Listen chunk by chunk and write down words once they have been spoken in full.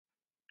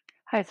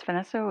Hi, it's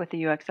Vanessa with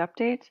the UX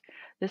Update.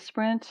 This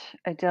sprint,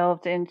 I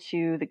delved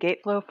into the gate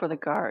flow for the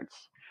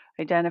guards,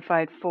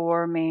 identified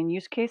four main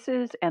use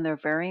cases and their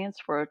variants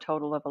for a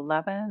total of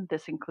 11.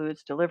 This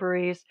includes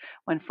deliveries,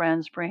 when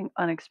friends bring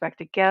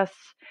unexpected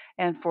guests,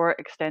 and for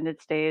extended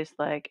stays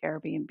like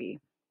Airbnb.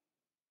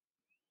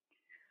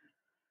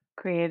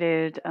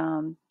 Created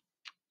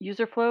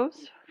user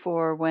flows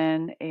for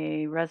when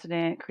a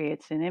resident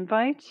creates an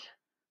invite,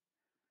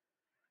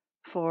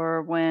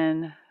 for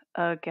when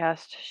a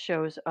guest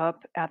shows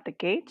up at the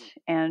gate,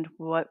 and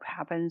what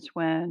happens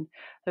when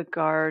the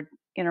guard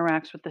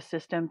interacts with the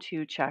system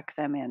to check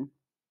them in.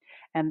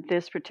 And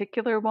this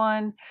particular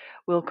one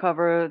will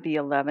cover the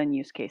 11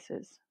 use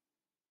cases.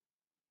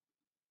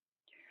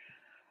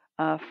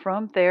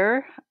 From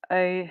there,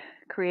 I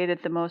created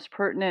the most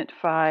pertinent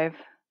 5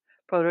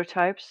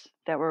 prototypes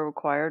that were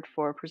required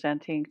for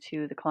presenting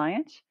to the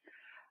client.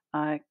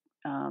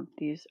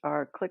 These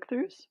are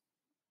click-throughs.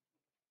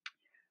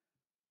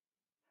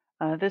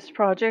 This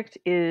project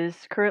is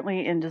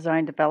currently in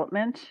design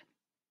development,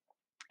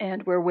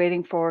 and we're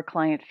waiting for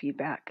client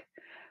feedback.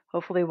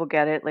 Hopefully, we'll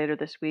get it later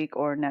this week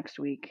or next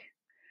week.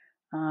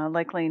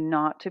 Likely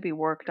not to be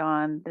worked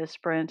on this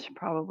sprint,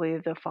 probably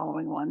the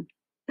following one.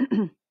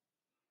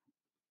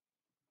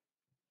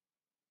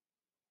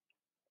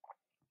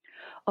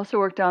 Also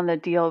worked on the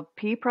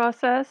DLP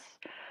process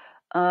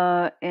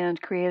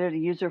and created a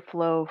user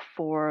flow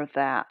for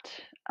that.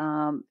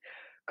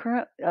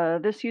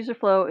 This user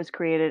flow is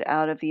created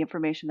out of the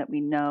information that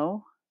we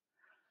know.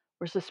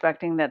 We're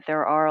suspecting that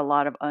there are a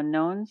lot of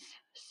unknowns,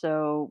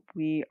 so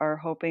we are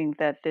hoping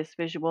that this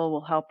visual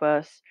will help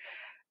us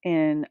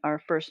in our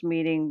first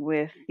meeting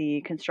with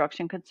the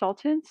construction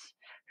consultants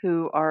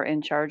who are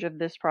in charge of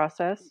this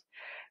process.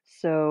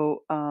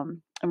 So,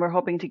 and we're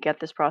hoping to get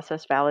this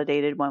process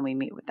validated when we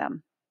meet with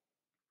them.